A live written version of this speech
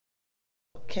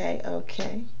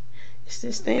Okay. Is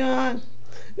this thing on?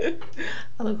 I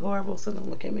look horrible, so don't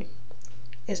look at me.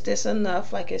 Is this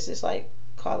enough? Like, is this like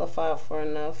qualified for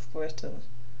enough for us to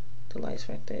the lights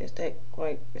right there? Is that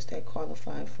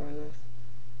qualified for enough?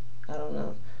 I don't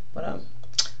know, but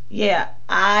yeah,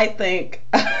 I think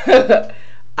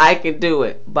I can do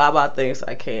it. Baba thinks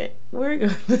I can't. We're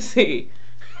gonna see.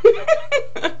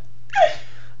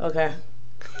 Okay.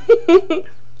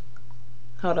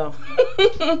 Hold on.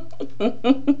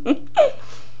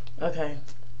 Okay.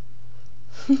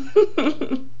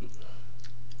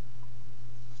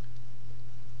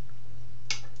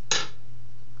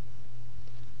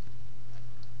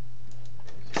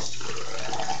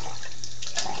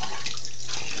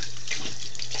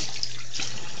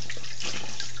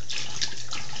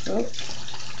 Oh.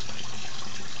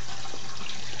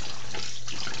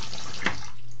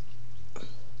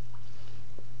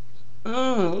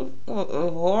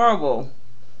 Horrible.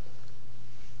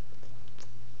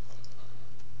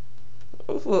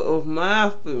 This was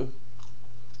nasty.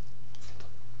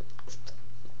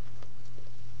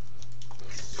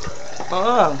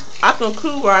 I can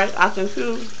chew, right? I can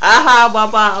chew. Aha,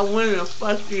 baba, a winner.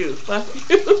 Fuck you. Fuck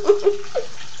you.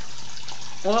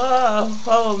 Whoa,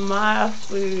 oh my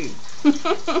sweet.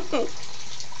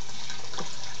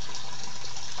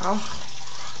 Oh,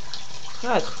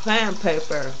 like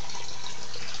sandpaper.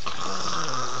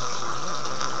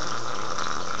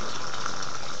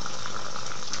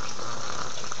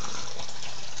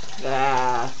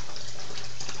 Ah,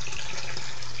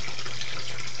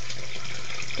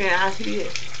 can I see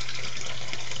it?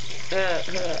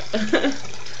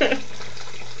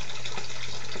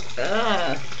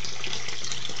 Uh.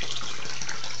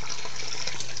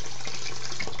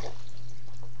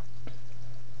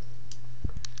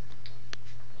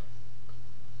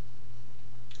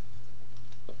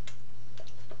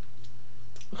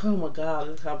 Oh my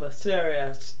god, this is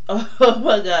serious. Oh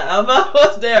my god, I'm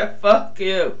almost there. Fuck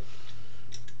you.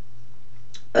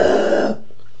 Uh,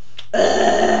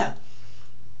 uh.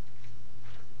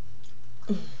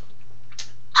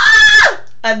 Ah!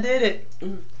 I did it.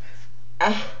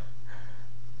 Ah,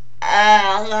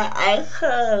 ah,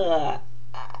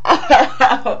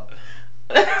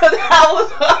 that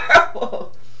was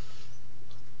horrible.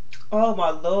 Oh my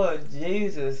Lord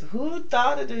Jesus. Who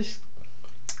thought of this?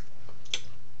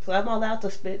 So I'm allowed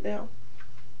to spit now?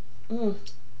 Mm.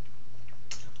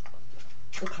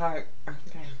 Okay.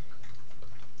 Okay.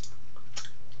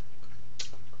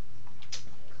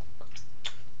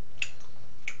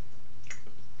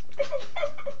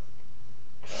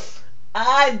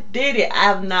 I did it. I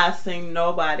have not seen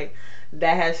nobody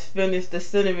that has finished the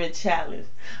cinnamon challenge,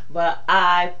 but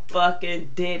I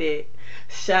fucking did it.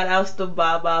 Shout outs to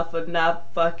Baba for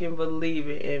not fucking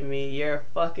believing in me. You're a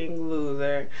fucking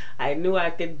loser. I knew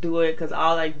I could do it because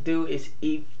all I do is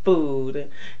eat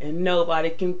food, and nobody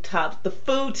can top the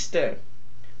foodster.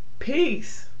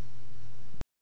 Peace.